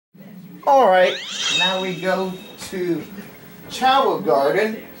Alright, now we go to Chao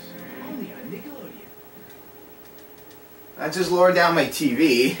Garden. I just lowered down my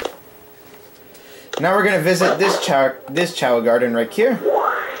TV. Now we're gonna visit this Chao Garden right here.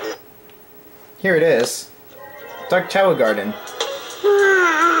 Here it is. Dark Chao Garden.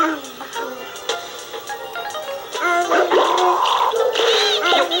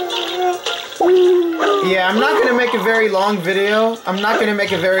 Yeah, I'm not gonna make a very long video. I'm not gonna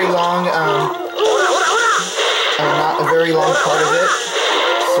make a very long, not a very long part of it.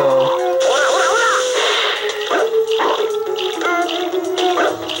 So.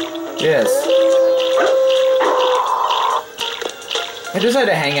 Yes. I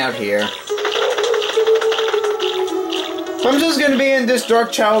decided to hang out here. I'm just gonna be in this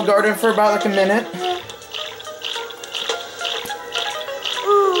Dark Chao Garden for about like a minute.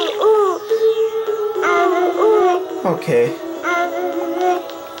 Okay.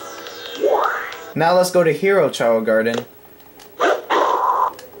 Now let's go to Hero Chao Garden.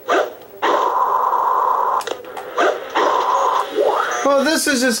 Well, this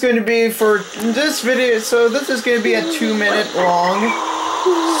is just going to be for this video, so this is going to be a 2-minute long.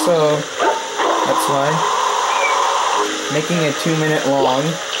 So, that's why. Making a 2-minute long.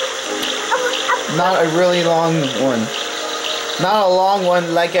 Not a really long one. Not a long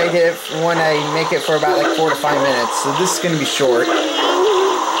one like I did when I make it for about like 4 to 5 minutes. So this is going to be short.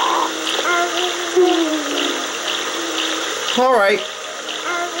 Alright.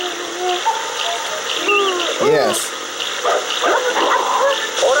 Yes.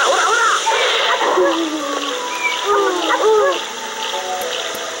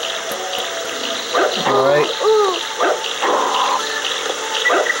 Alright.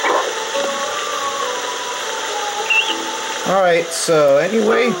 Alright, so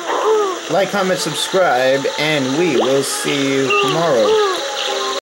anyway, like, comment, subscribe, and we will see you tomorrow.